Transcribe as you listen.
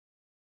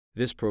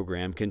This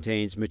program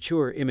contains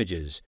mature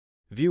images.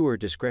 Viewer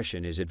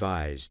discretion is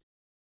advised.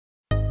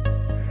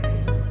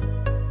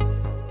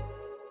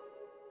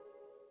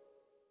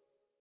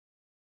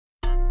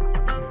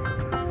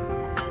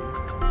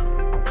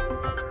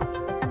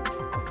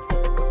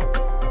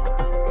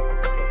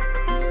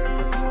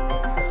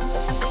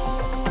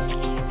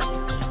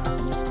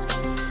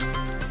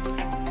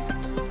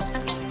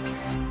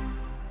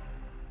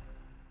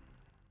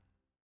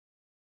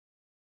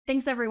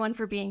 Thanks everyone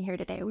for being here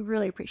today. We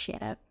really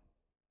appreciate it.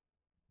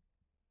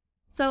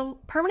 So,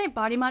 permanent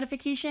body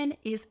modification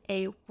is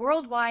a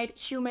worldwide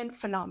human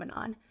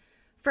phenomenon.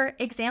 For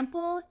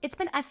example, it's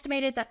been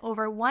estimated that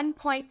over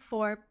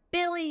 1.4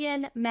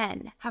 billion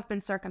men have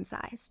been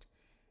circumcised.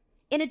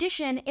 In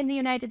addition, in the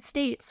United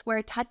States,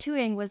 where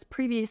tattooing was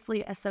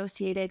previously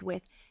associated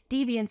with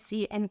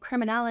deviancy and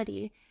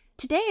criminality,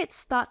 today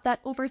it's thought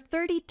that over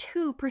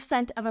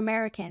 32% of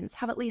Americans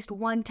have at least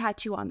one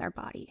tattoo on their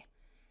body.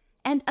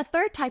 And a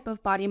third type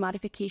of body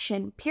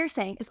modification,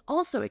 piercing, is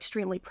also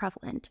extremely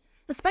prevalent,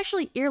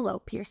 especially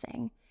earlobe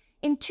piercing.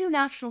 In 2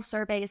 national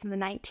surveys in the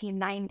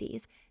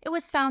 1990s, it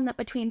was found that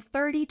between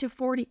 30 to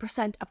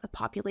 40% of the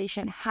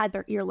population had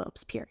their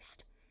earlobes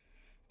pierced.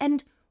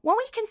 And when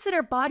we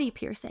consider body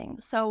piercing,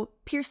 so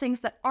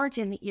piercings that aren't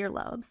in the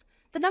earlobes,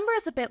 the number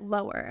is a bit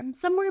lower,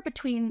 somewhere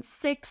between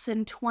 6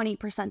 and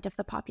 20% of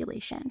the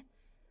population.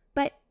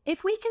 But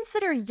if we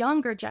consider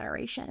younger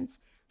generations,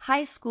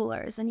 high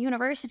schoolers and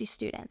university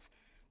students,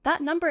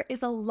 that number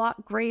is a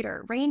lot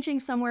greater, ranging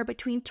somewhere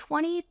between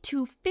 20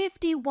 to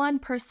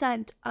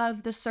 51%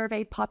 of the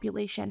surveyed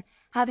population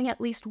having at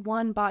least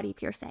one body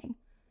piercing.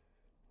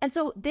 And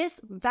so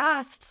this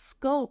vast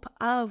scope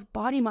of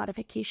body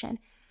modification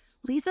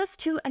leads us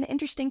to an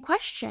interesting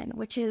question,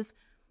 which is,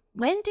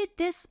 when did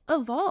this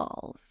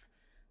evolve?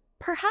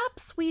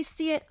 Perhaps we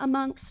see it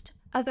amongst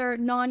other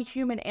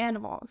non-human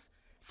animals,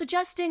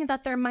 suggesting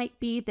that there might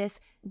be this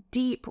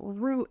deep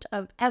root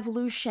of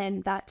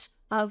evolution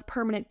of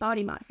permanent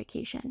body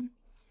modification.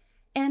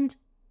 And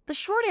the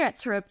short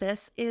answer of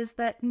this is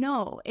that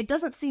no, it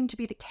doesn't seem to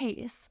be the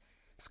case.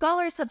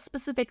 Scholars have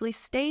specifically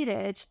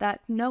stated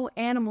that no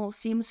animal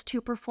seems to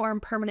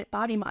perform permanent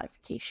body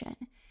modification,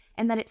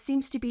 and that it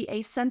seems to be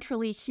a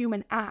centrally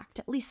human act,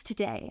 at least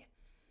today.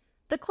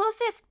 The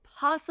closest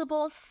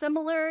possible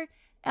similar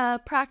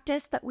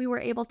practice that we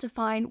were able to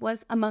find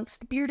was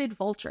amongst bearded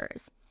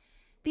vultures.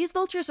 These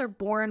vultures are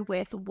born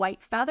with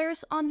white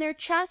feathers on their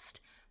chest,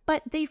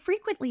 but they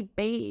frequently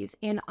bathe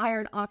in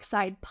iron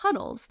oxide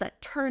puddles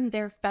that turn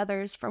their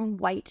feathers from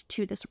white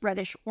to this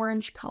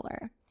reddish-orange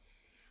color.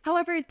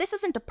 However, this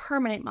isn't a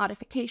permanent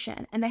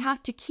modification, and they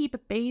have to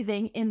keep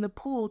bathing in the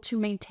pool to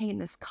maintain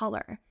this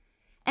color.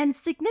 And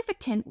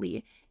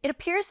significantly, it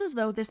appears as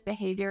though this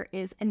behavior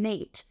is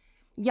innate.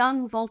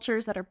 Young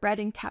vultures that are bred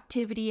in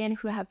captivity and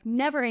who have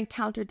never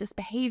encountered this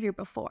behavior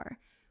before,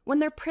 when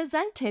they're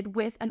presented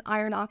with an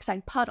iron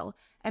oxide puddle,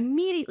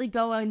 immediately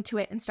go into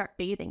it and start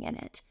bathing in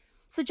it,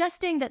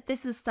 suggesting that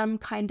this is some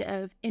kind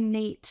of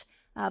innate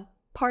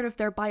part of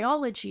their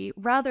biology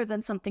rather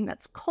than something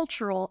that's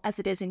cultural as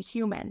it is in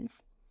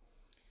humans.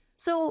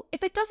 So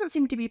if it doesn't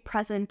seem to be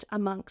present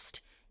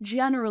amongst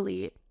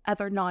generally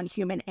other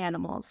non-human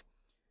animals,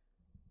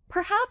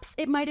 perhaps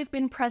it might have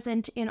been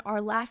present in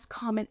our last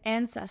common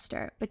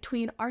ancestor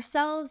between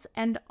ourselves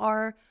and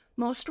our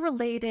most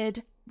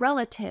related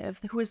relative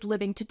who is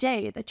living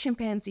today, the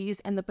chimpanzees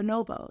and the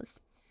bonobos.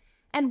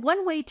 And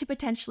one way to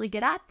potentially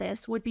get at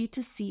this would be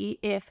to see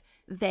if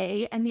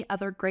they and the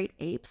other great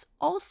apes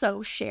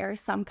also share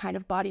some kind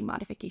of body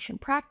modification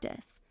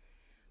practice.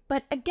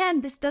 But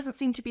again, this doesn't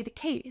seem to be the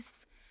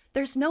case.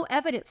 There's no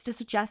evidence to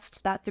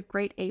suggest that the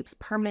great apes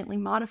permanently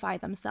modify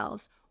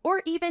themselves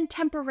or even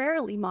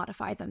temporarily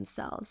modify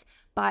themselves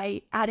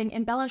by adding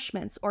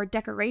embellishments or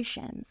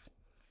decorations.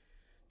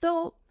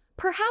 Though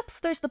perhaps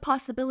there's the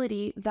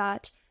possibility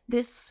that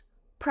this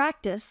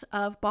practice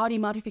of body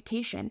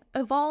modification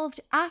evolved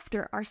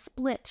after our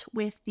split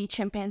with the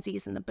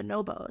chimpanzees and the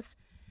bonobos,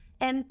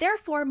 and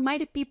therefore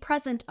might it be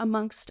present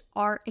amongst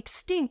our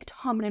extinct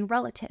hominin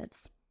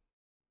relatives.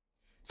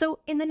 So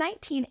in the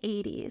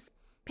 1980s,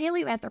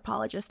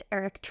 paleoanthropologist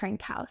Eric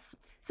Trinkhaus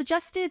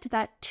suggested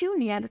that 2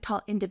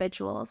 Neanderthal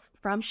individuals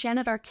from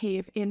Shanidar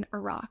Cave in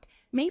Iraq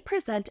may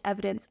present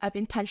evidence of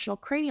intentional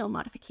cranial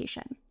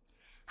modification.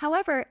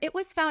 However, it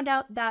was found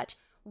out that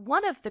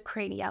one of the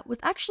crania was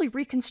actually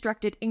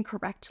reconstructed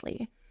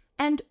incorrectly,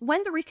 and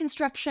when the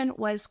reconstruction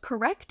was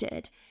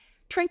corrected,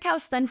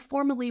 Trinkhaus then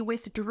formally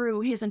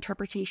withdrew his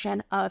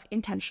interpretation of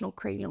intentional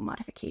cranial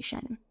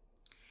modification,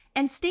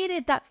 and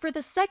stated that for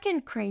the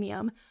second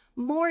cranium,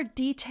 more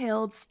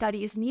detailed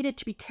studies needed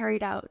to be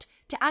carried out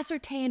to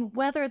ascertain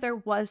whether there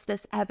was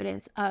this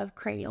evidence of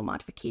cranial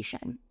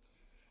modification.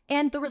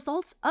 And the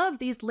results of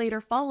these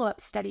later follow-up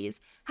studies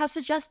have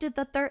suggested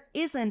that there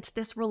isn't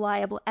this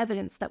reliable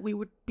evidence that we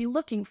would be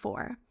looking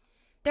for.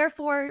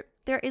 Therefore,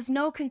 there is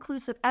no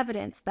conclusive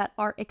evidence that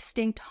our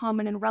extinct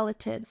hominin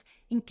relatives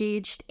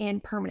engaged in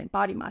permanent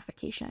body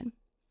modification.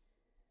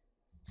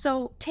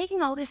 So,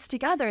 taking all this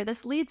together,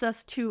 this leads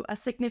us to a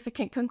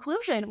significant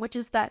conclusion, which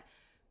is that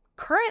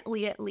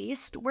currently at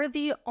least, we're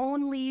the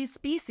only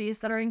species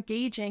that are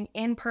engaging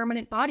in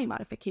permanent body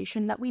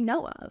modification that we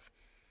know of.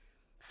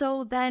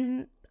 So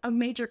then a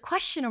major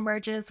question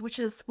emerges, which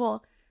is,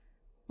 well,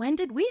 when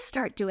did we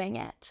start doing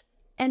it?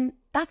 And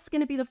that's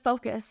going to be the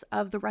focus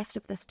of the rest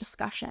of this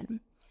discussion.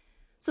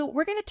 So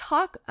we're going to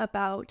talk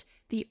about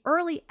the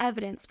early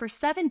evidence for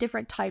 7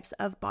 different types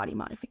of body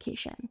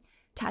modification: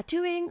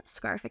 tattooing,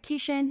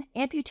 scarification,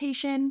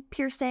 amputation,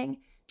 piercing,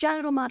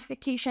 genital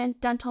modification,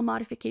 dental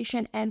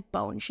modification, and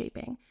bone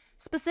shaping,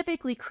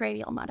 specifically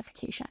cranial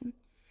modification.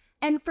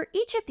 And for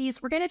each of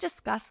these, we're going to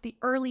discuss the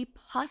early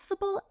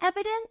possible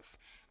evidence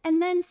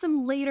and then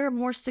some later,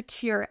 more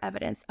secure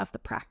evidence of the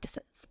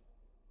practices.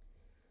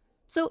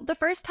 So the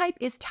first type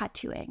is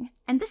tattooing,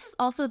 and this is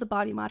also the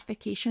body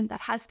modification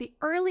that has the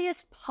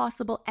earliest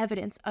possible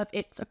evidence of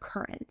its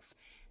occurrence.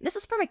 This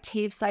is from a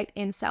cave site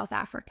in South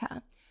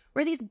Africa,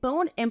 where these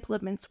bone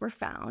implements were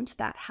found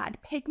that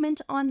had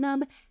pigment on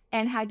them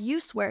and had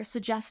use wear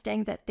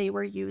suggesting that they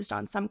were used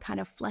on some kind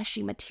of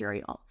fleshy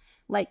material,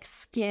 like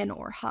skin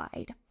or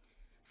hide.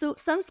 So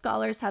some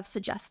scholars have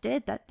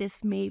suggested that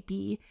this may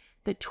be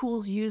the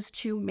tools used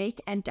to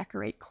make and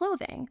decorate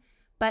clothing,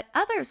 but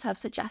others have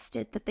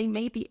suggested that they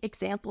may be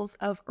examples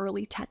of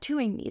early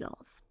tattooing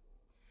needles.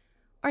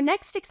 Our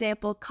next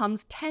example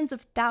comes tens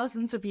of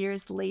thousands of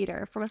years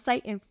later from a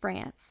site in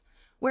France,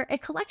 where a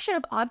collection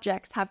of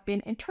objects have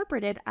been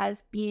interpreted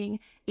as being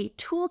a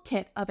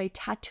toolkit of a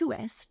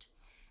tattooist.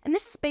 And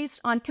this is based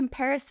on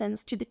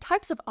comparisons to the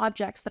types of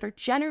objects that are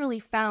generally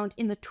found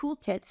in the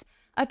toolkits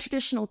of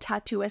traditional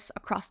tattooists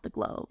across the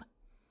globe.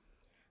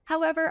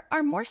 However,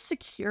 our more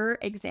secure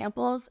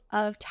examples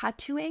of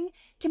tattooing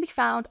can be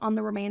found on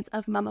the remains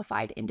of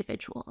mummified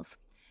individuals,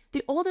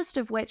 the oldest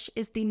of which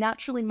is the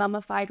naturally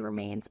mummified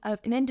remains of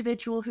an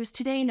individual who's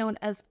today known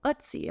as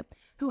Ötzi,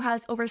 who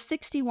has over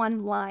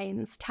 61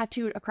 lines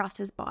tattooed across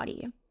his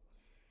body.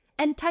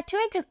 And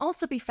tattooing can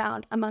also be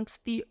found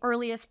amongst the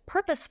earliest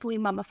purposefully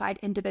mummified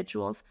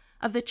individuals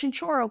of the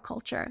Chinchorro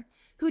culture,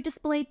 who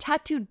displayed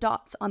tattooed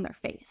dots on their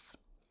face.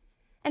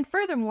 And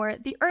furthermore,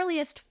 the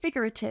earliest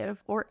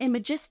figurative or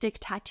imagistic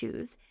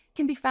tattoos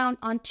can be found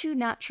on 2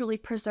 naturally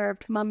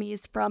preserved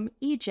mummies from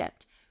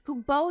Egypt,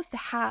 who both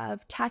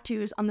have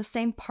tattoos on the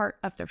same part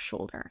of their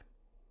shoulder.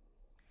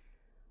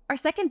 Our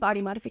second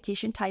body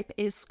modification type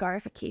is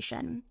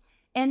scarification,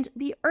 and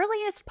the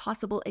earliest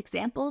possible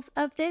examples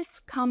of this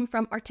come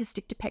from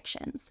artistic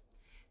depictions,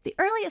 the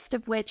earliest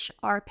of which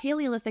are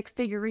Paleolithic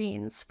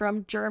figurines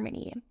from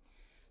Germany.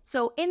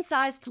 So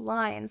incised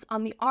lines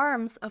on the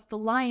arms of the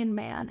Lion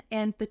Man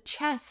and the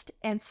chest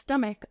and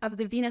stomach of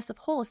the Venus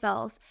of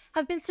Hohlfels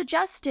have been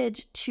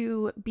suggested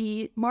to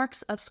be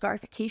marks of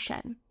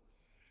scarification.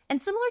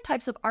 And similar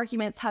types of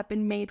arguments have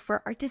been made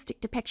for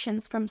artistic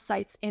depictions from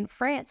sites in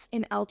France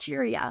and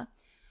Algeria,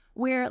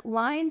 where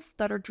lines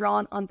that are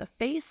drawn on the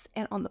face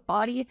and on the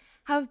body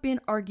have been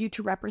argued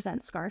to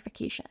represent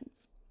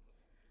scarifications.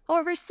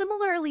 However,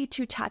 similarly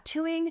to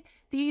tattooing,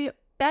 the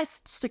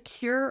best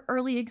secure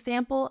early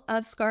example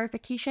of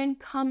scarification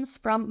comes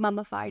from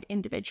mummified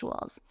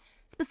individuals,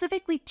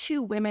 specifically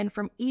 2 women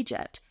from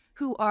Egypt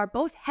who are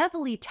both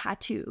heavily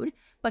tattooed,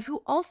 but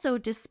who also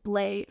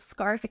display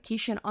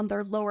scarification on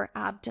their lower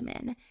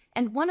abdomen,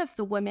 and one of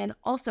the women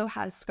also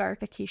has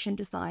scarification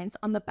designs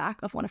on the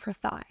back of one of her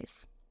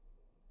thighs.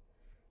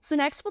 So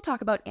next we'll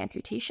talk about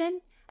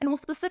amputation, and we'll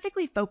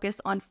specifically focus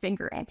on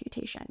finger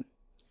amputation.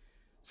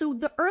 So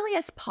the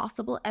earliest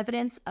possible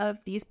evidence of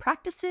these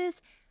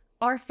practices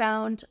are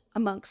found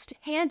amongst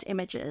hand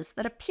images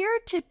that appear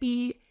to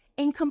be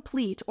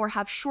incomplete or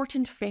have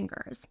shortened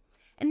fingers.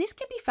 And these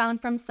can be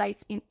found from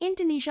sites in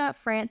Indonesia,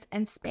 France,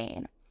 and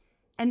Spain.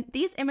 And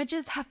these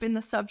images have been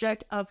the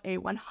subject of a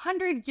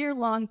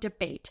 100-year-long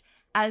debate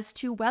as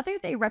to whether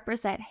they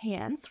represent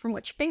hands from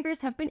which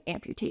fingers have been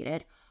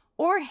amputated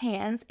or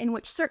hands in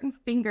which certain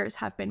fingers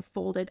have been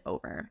folded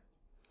over.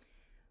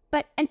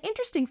 But an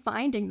interesting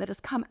finding that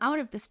has come out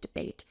of this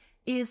debate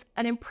is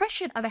an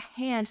impression of a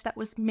hand that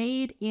was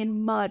made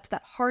in mud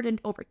that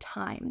hardened over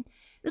time.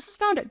 This was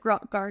found at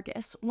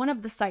Gargis, one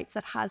of the sites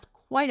that has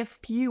quite a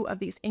few of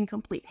these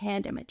incomplete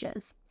hand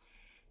images.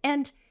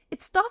 And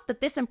it's thought that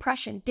this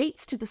impression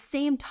dates to the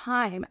same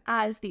time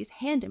as these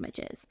hand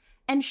images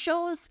and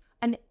shows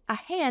a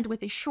hand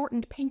with a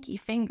shortened pinky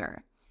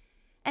finger.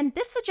 And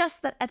this suggests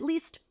that at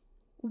least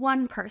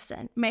one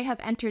person may have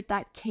entered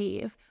that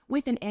cave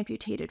with an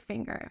amputated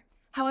finger.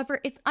 However,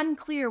 it's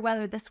unclear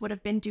whether this would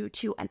have been due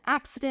to an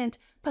accident,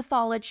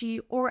 pathology,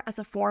 or as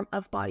a form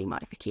of body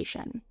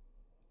modification.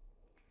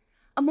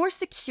 A more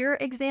secure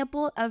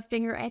example of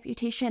finger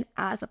amputation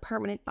as a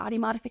permanent body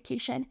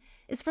modification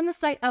is from the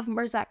site of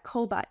Merzak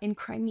Koba in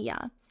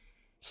Crimea.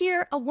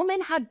 Here, a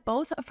woman had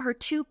both of her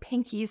 2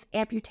 pinkies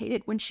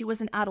amputated when she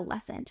was an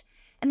adolescent,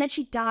 and then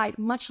she died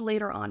much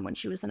later on when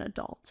she was an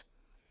adult.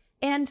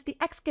 And the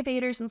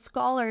excavators and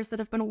scholars that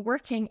have been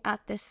working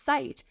at this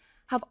site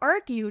have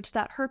argued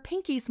that her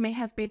pinkies may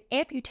have been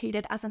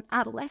amputated as an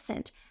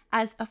adolescent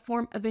as a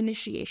form of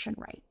initiation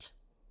rite.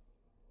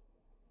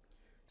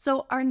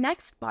 So our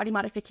next body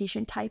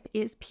modification type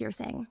is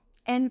piercing.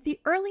 And the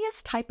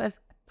earliest type of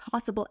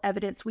possible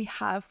evidence we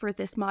have for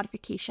this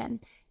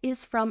modification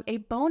is from a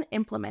bone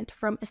implement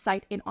from a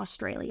site in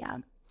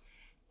Australia,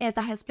 and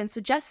that has been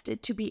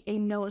suggested to be a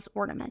nose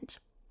ornament.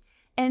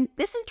 And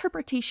this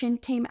interpretation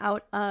came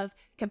out of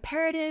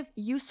comparative,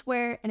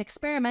 use-wear, and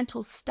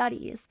experimental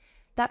studies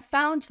that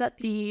found that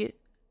the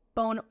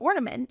bone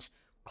ornament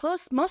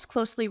most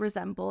closely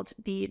resembled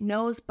the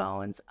nose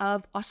bones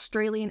of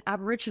Australian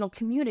Aboriginal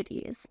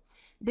communities,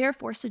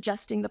 therefore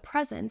suggesting the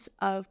presence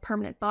of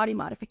permanent body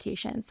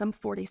modification some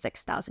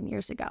 46,000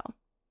 years ago.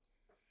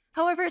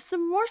 However,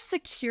 some more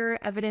secure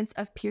evidence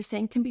of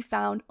piercing can be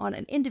found on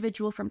an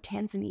individual from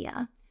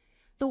Tanzania.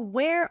 The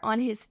wear on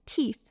his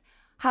teeth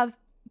have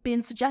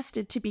been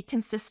suggested to be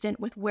consistent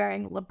with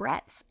wearing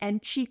labrets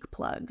and cheek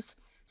plugs,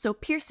 so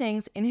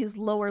piercings in his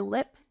lower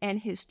lip and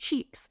his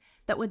cheeks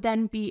that would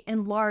then be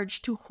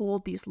enlarged to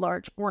hold these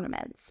large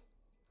ornaments.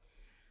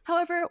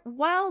 However,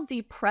 while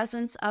the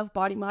presence of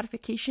body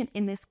modification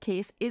in this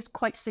case is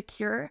quite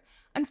secure,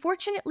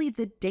 unfortunately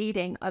the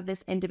dating of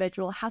this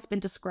individual has been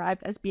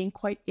described as being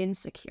quite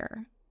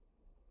insecure.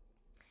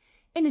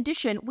 In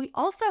addition, we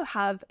also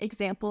have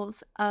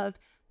examples of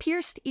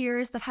pierced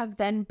ears that have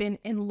then been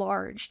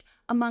enlarged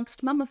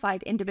amongst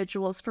mummified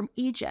individuals from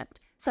Egypt,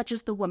 such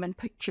as the woman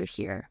pictured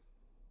here.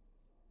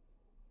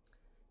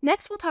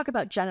 Next, we'll talk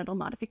about genital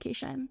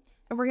modification.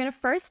 And we're going to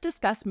first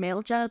discuss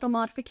male genital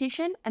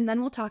modification, and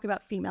then we'll talk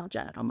about female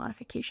genital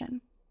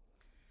modification.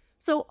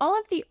 So all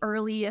of the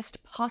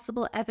earliest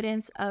possible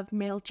evidence of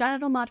male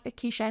genital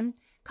modification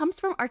comes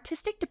from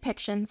artistic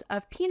depictions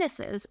of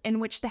penises in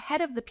which the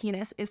head of the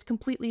penis is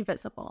completely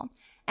visible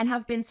and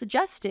have been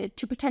suggested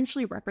to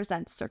potentially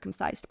represent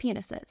circumcised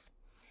penises.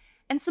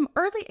 And some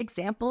early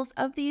examples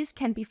of these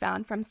can be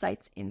found from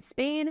sites in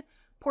Spain,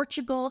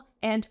 Portugal,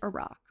 and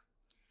Iraq.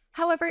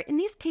 However, in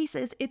these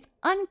cases, it's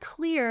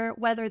unclear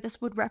whether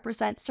this would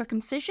represent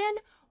circumcision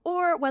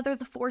or whether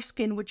the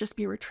foreskin would just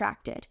be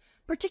retracted,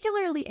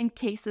 particularly in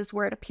cases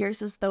where it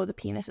appears as though the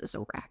penis is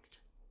erect.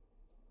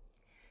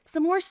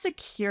 Some more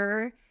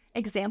secure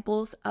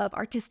examples of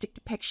artistic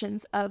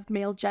depictions of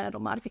male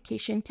genital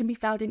modification can be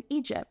found in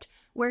Egypt,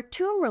 where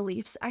tomb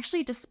reliefs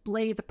actually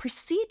display the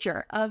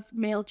procedure of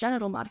male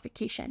genital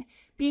modification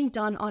being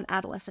done on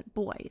adolescent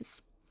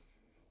boys.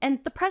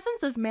 And the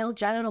presence of male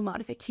genital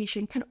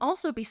modification can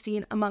also be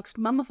seen amongst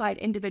mummified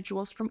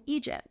individuals from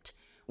Egypt,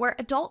 where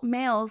adult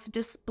males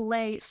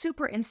display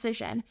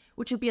superincision,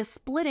 which would be a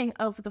splitting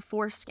of the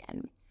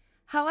foreskin.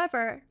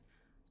 However,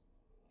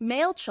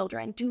 male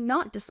children do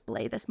not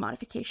display this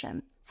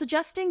modification,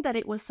 suggesting that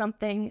it was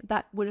something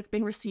that would have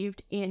been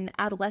received in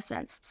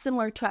adolescence,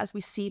 similar to as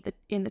we see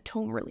in the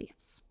tomb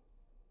reliefs.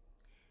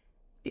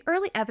 The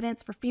early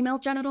evidence for female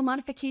genital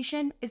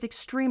modification is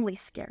extremely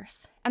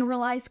scarce and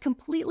relies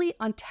completely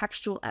on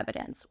textual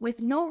evidence,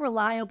 with no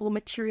reliable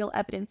material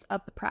evidence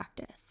of the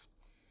practice.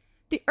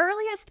 The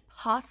earliest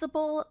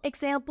possible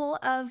example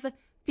of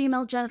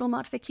female genital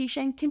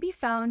modification can be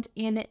found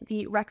in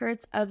the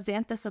records of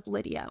Xanthus of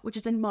Lydia, which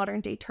is in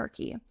modern-day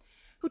Turkey,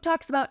 who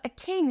talks about a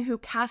king who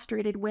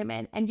castrated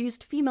women and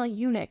used female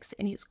eunuchs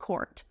in his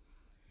court.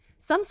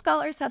 Some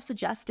scholars have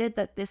suggested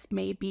that this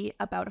may be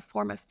about a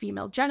form of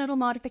female genital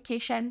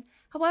modification.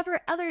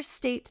 However, others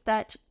state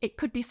that it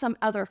could be some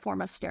other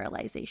form of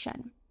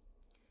sterilization.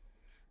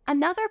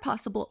 Another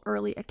possible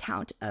early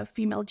account of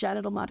female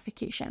genital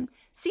modification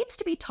seems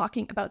to be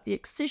talking about the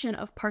excision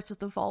of parts of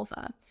the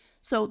vulva,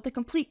 so the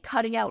complete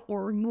cutting out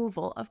or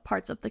removal of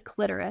parts of the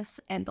clitoris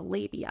and the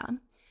labia.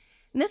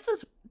 And this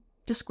is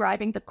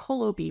describing the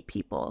Kolobi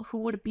people, who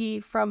would be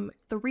from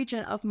the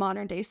region of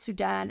modern-day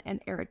Sudan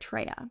and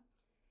Eritrea.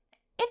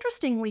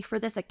 Interestingly, for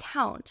this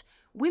account,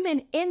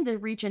 women in the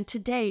region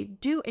today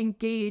do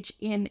engage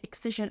in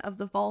excision of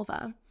the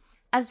vulva,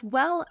 as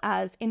well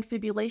as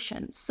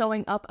infibulation,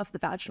 sewing up of the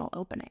vaginal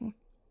opening.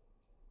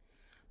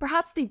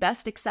 Perhaps the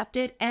best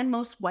accepted and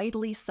most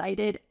widely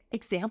cited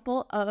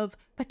example of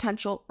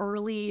potential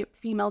early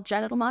female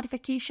genital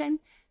modification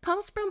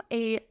comes from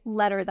a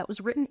letter that was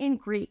written in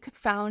Greek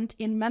found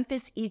in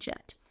Memphis,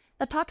 Egypt,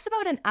 that talks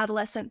about an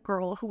adolescent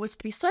girl who was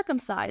to be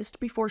circumcised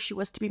before she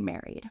was to be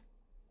married.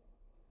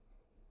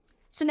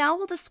 So now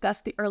we'll discuss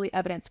the early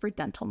evidence for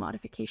dental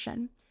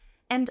modification.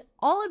 And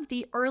all of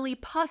the early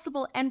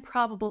possible and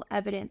probable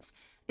evidence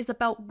is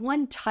about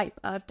one type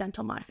of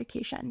dental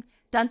modification,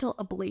 dental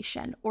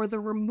ablation, or the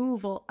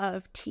removal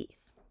of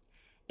teeth.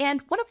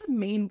 And one of the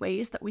main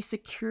ways that we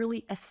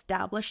securely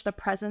establish the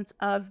presence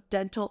of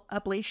dental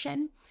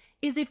ablation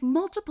is if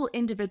multiple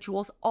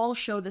individuals all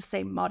show the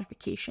same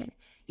modification,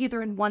 either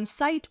in one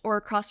site or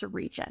across a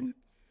region.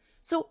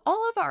 So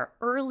all of our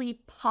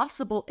early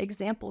possible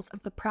examples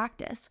of the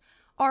practice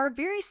are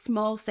very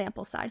small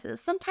sample sizes,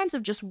 sometimes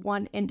of just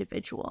one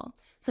individual,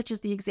 such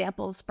as the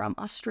examples from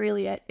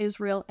Australia,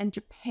 Israel, and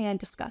Japan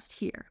discussed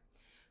here.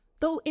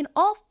 Though in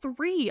all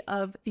three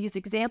of these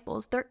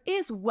examples, there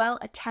is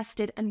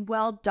well-attested and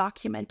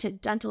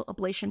well-documented dental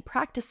ablation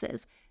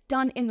practices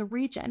done in the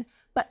region,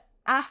 but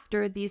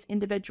after these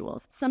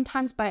individuals,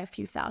 sometimes by a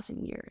few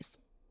thousand years.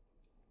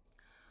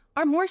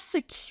 Our more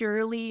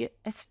securely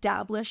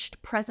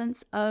established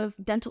presence of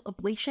dental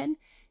ablation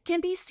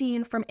can be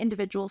seen from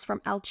individuals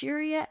from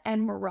Algeria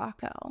and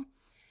Morocco.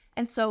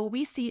 And so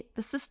we see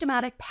the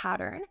systematic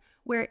pattern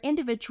where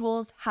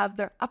individuals have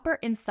their upper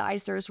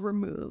incisors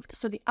removed,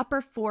 so the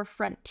upper 4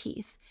 front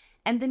teeth,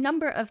 and the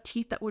number of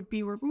teeth that would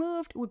be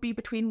removed would be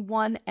between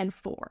 1 and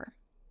 4.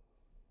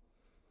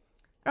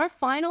 Our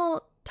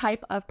final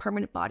type of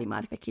permanent body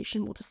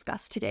modification we'll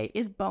discuss today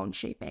is bone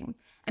shaping,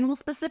 and we'll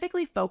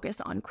specifically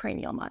focus on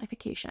cranial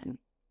modification.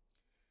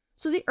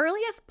 So the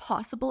earliest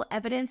possible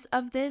evidence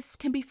of this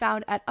can be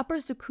found at Upper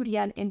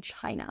Zhoukoudian in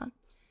China.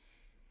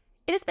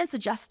 It has been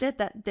suggested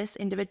that this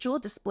individual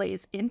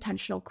displays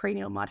intentional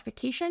cranial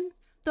modification,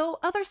 though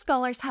other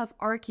scholars have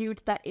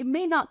argued that it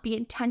may not be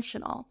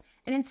intentional,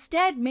 and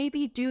instead may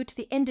be due to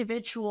the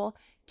individual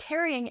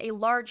carrying a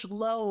large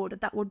load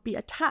that would be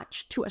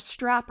attached to a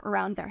strap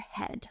around their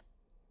head.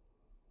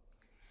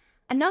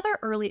 Another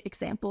early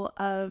example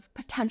of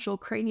potential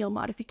cranial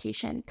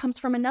modification comes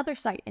from another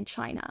site in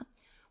China,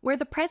 where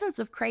the presence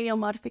of cranial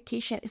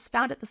modification is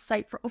found at the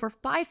site for over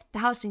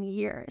 5,000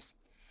 years.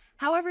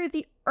 However,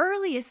 the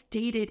earliest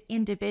dated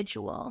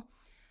individual,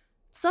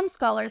 some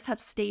scholars have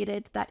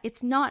stated that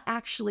it's not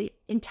actually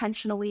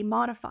intentionally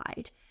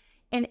modified,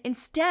 and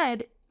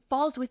instead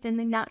falls within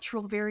the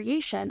natural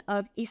variation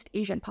of East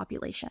Asian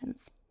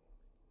populations.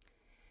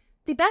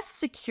 The best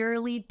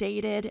securely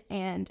dated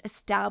and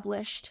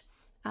established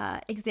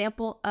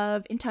example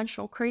of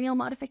intentional cranial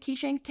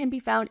modification can be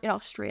found in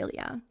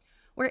Australia,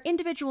 where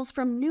individuals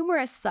from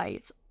numerous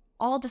sites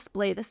all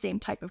display the same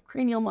type of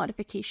cranial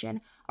modification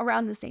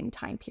around the same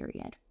time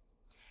period.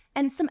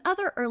 And some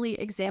other early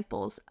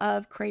examples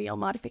of cranial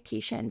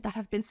modification that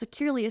have been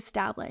securely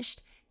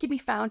established can be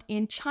found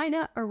in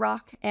China,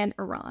 Iraq, and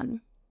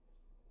Iran.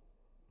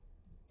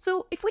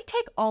 So if we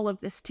take all of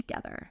this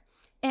together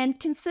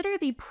and consider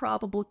the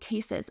probable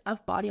cases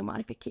of body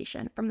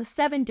modification from the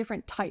 7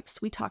 different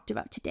types we talked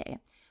about today,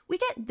 we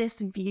get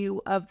this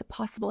view of the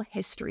possible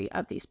history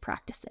of these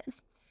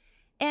practices.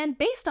 And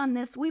based on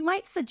this, we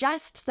might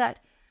suggest that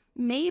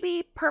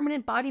maybe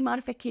permanent body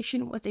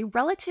modification was a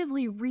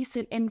relatively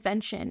recent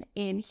invention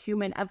in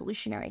human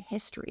evolutionary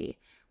history,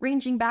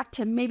 ranging back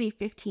to maybe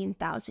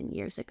 15,000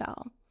 years ago.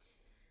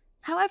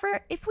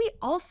 However, if we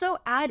also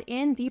add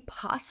in the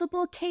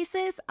possible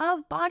cases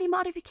of body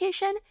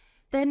modification,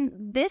 then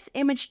this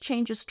image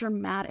changes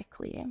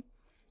dramatically.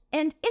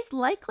 And it's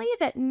likely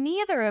that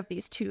neither of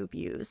these two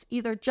views,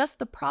 either just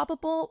the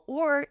probable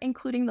or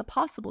including the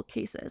possible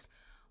cases,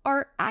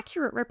 are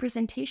accurate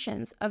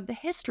representations of the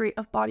history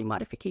of body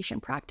modification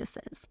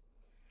practices.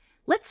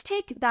 Let's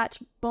take that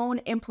bone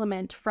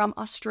implement from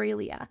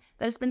Australia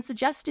that has been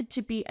suggested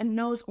to be a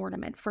nose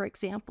ornament, for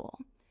example.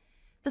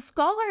 The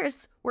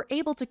scholars were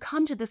able to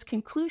come to this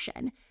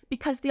conclusion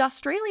because the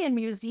Australian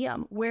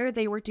Museum, where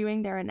they were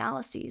doing their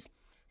analyses,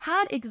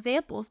 had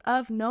examples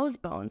of nose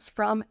bones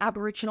from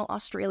Aboriginal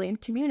Australian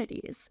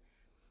communities.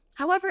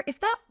 However, if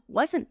that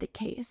wasn't the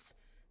case,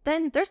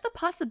 then there's the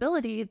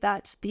possibility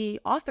that the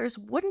authors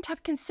wouldn't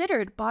have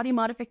considered body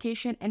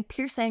modification and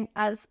piercing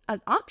as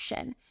an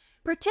option,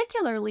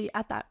 particularly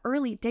at that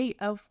early date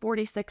of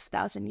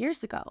 46,000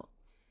 years ago.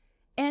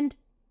 And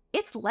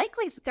it's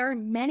likely that there are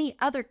many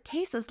other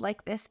cases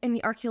like this in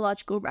the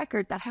archaeological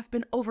record that have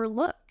been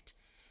overlooked,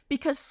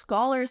 because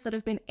scholars that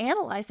have been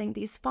analyzing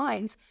these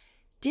finds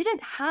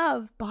didn't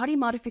have body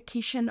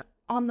modification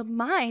on the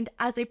mind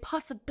as a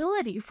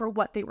possibility for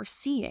what they were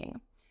seeing.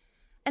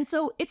 And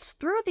so it's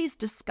through these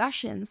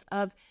discussions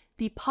of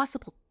the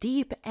possible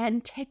deep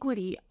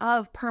antiquity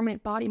of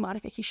permanent body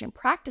modification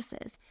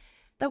practices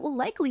that will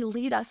likely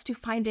lead us to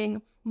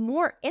finding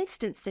more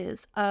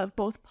instances of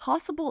both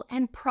possible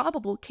and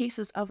probable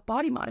cases of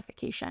body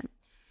modification,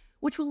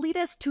 which will lead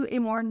us to a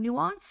more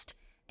nuanced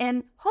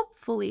and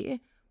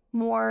hopefully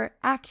more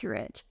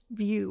accurate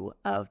view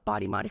of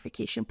body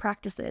modification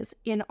practices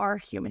in our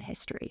human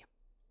history.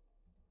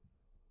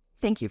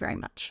 Thank you very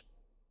much.